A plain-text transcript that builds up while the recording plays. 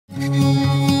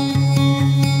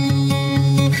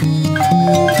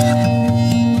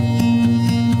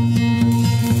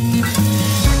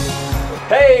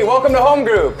welcome to home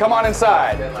group. Come on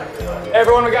inside.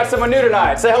 Everyone, we got someone new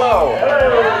tonight. Say hello.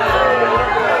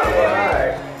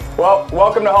 Well,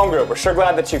 welcome to home group. We're sure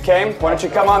glad that you came. Why don't you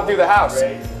come on through the house?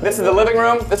 This is the living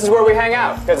room. This is where we hang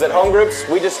out. Because at home groups,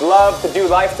 we just love to do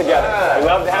life together. We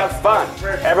love to have fun.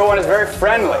 Everyone is very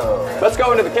friendly. Let's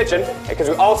go into the kitchen because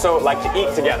we also like to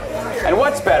eat together. And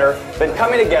what's better than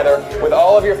coming together with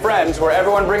all of your friends where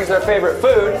everyone brings their favorite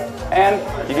food and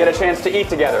you get a chance to eat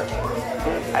together.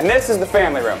 And this is the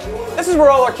family room. This is where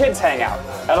all our kids hang out.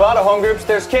 At a lot of home groups,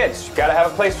 there's kids. You've got to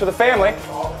have a place for the family.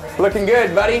 Looking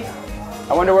good, buddy.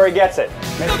 I wonder where he gets it.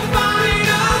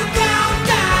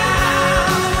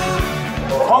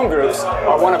 Home groups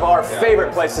are one of our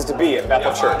favorite places to be at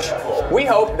Bethel Church. We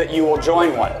hope that you will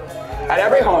join one. At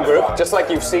every home group, just like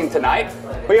you've seen tonight,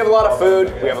 we have a lot of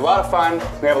food, we have a lot of fun,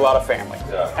 we have a lot of family.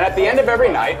 And at the end of every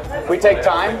night, we take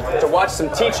time to watch some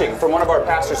teaching from one of our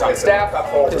pastors on staff,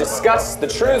 to discuss the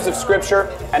truths of Scripture,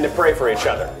 and to pray for each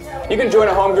other. You can join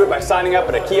a home group by signing up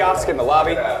at a kiosk in the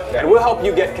lobby, and we'll help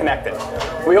you get connected.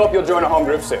 We hope you'll join a home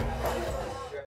group soon.